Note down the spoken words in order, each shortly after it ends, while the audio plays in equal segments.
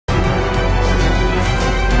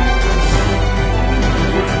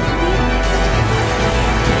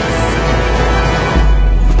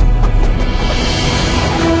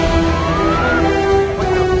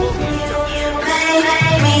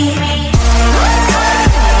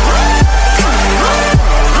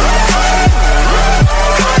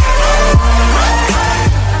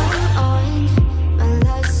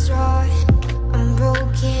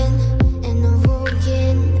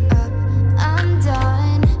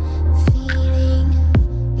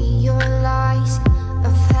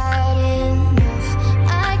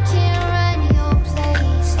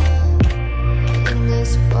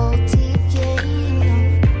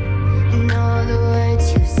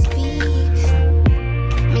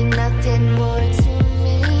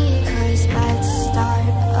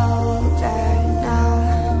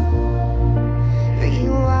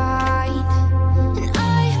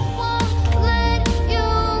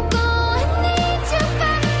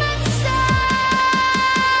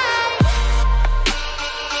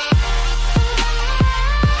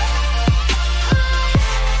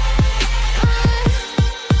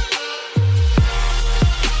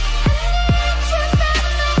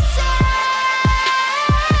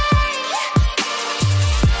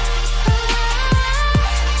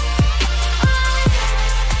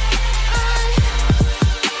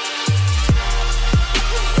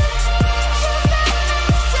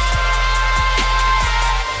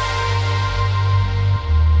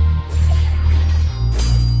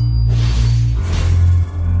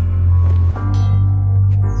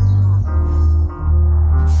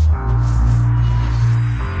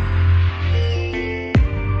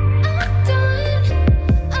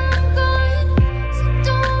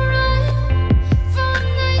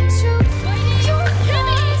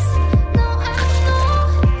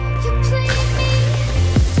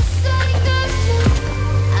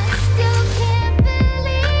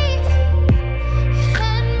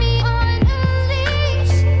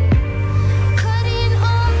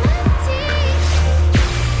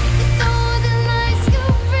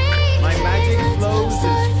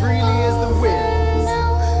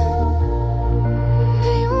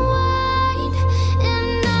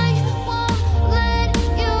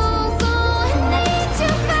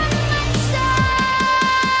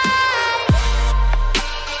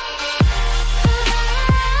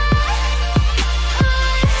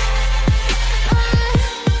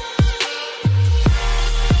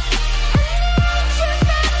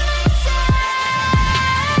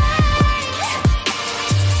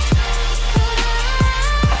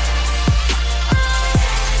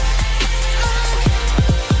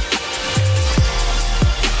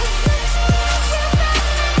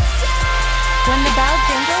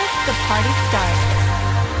party starts.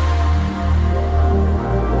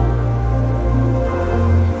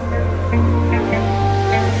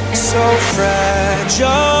 So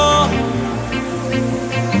fragile,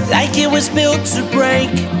 like it was built to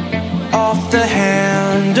break off the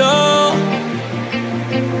handle.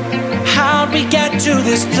 How'd we get to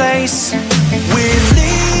this place? We're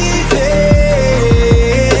leaving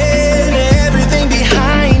everything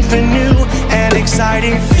behind for new and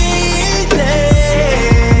exciting feelings,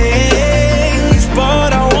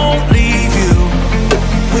 but I won't leave you.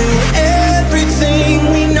 Will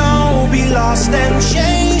everything we know be lost and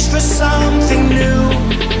changed for something new?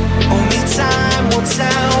 Only time will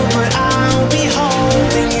tell, but I'll be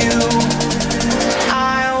holding you.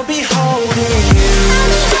 I'll be holding you.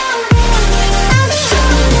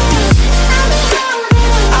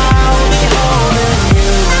 I'll be holding you. I'll be holding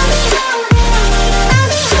you.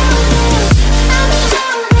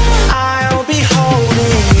 I'll be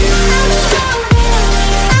holding you.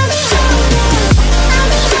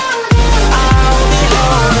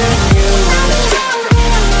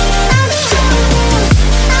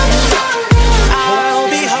 I'll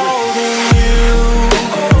be holding you.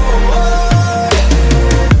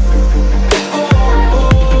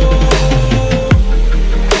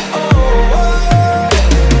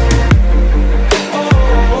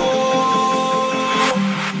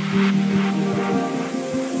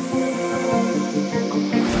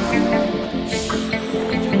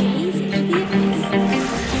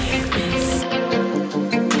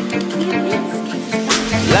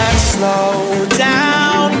 Let's slow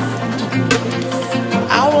down.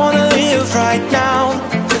 I wanna live right now.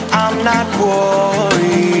 I'm not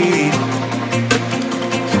worried,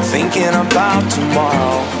 thinking about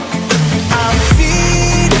tomorrow. I'm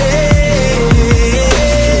feeling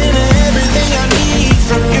everything I need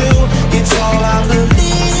from you. It's all I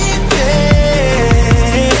believe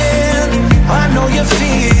in. I know you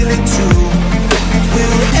feel it too.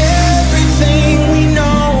 Will everything we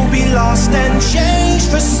know be lost and changed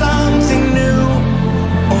for something new?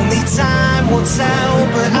 Only time will tell,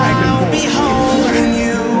 but I'll be holding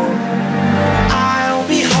you. I'll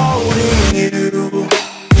be holding you.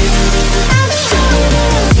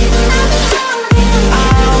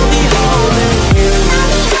 I'll be holding you.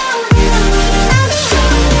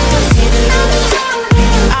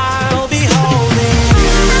 I'll be holding you.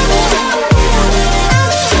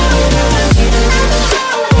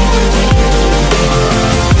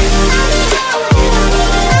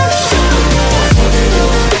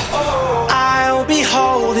 I'll be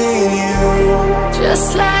holding you.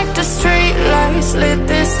 Just like the street lights lit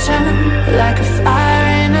this town, like a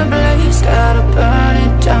fire in a blaze, gotta burn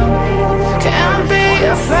it down. Can't be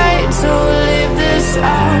afraid to leave this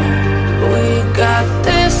out. We got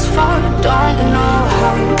this far, don't know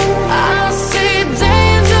how. I see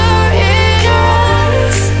danger in your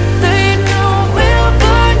eyes. They know we'll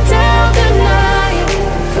burn down the night.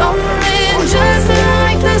 Coming just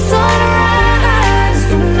like the sunrise.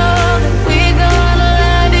 You know that we gonna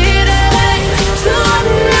light it up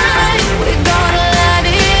tonight. We gonna light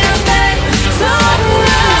it up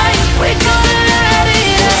tonight. We gonna light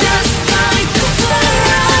it up just like the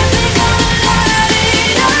sunrise. We gonna light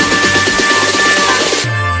it up.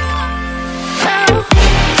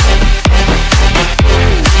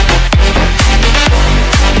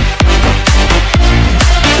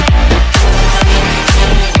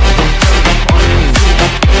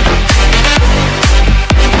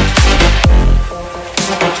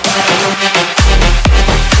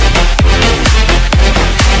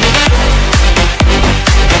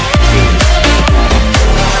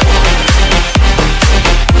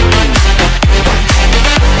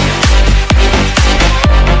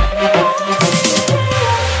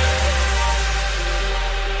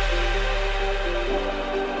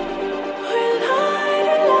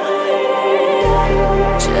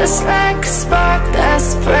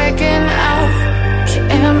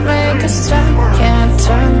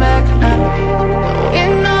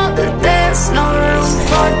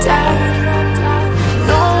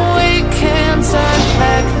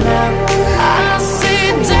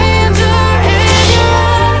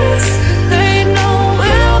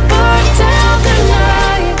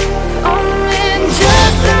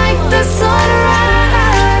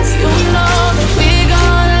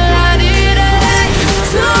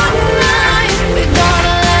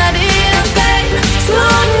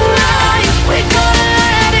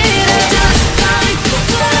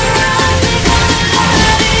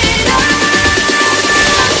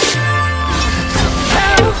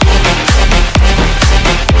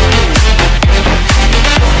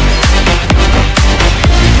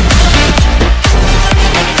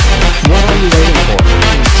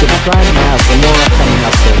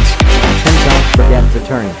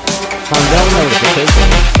 turn on bell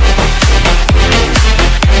notifications